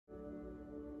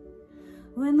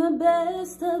when the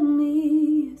best of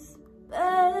me is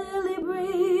barely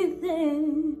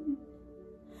breathing,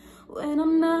 when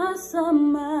I'm not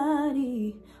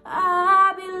somebody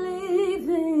I believe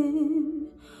in.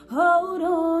 Hold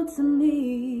on to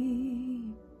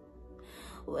me.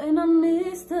 When I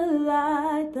miss the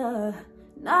light the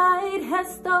night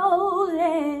has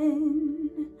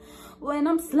stolen, when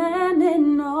I'm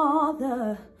slamming all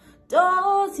the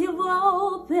doors you've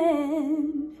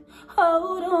opened,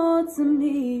 hold on to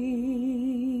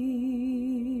me.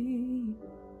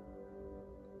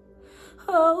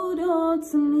 Hold on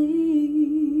to me.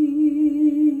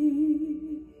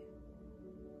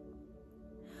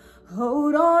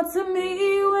 Hold on to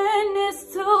me when it's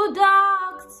too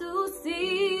dark to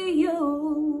see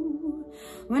you,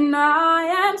 when I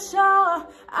am sure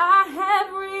I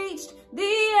have reached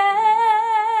the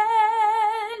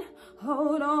end.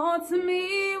 Hold on to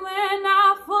me when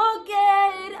I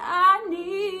forget I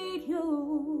need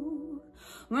you,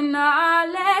 when I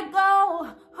let go,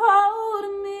 hold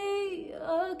me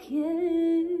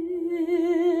again.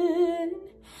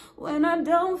 When I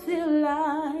don't feel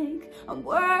like I'm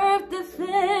worth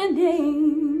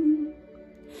defending,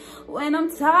 when I'm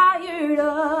tired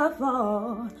of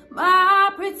all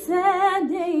my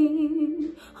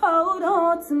pretending, hold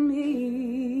on to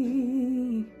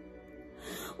me.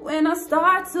 When I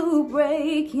start to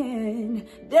break in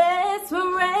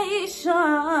desperation,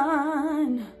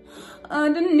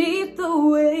 underneath the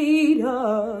weight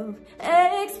of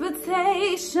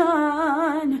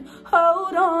expectation,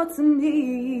 hold on to me.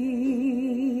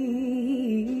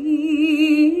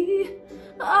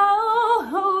 Oh,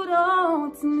 hold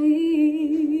on to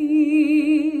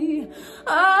me.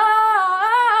 Oh,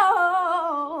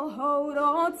 hold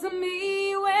on to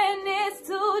me when it's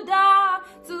too dark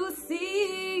to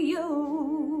see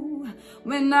you,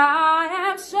 when I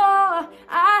am sure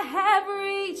I have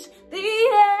reached the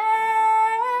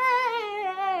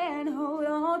end. Hold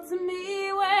on to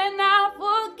me when I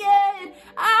forget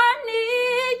I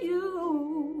need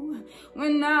you,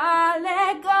 when I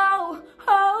let go,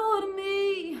 hold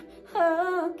me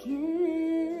again.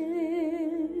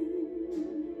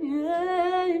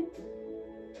 Yeah.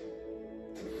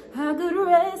 I could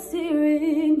rest here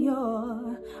in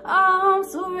your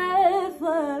arms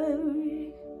forever,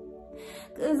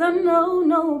 'cause I know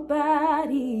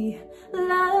nobody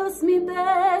loves me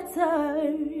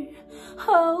better.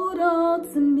 Hold on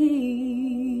to me.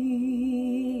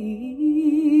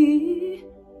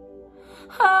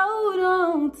 Hold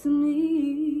on to me.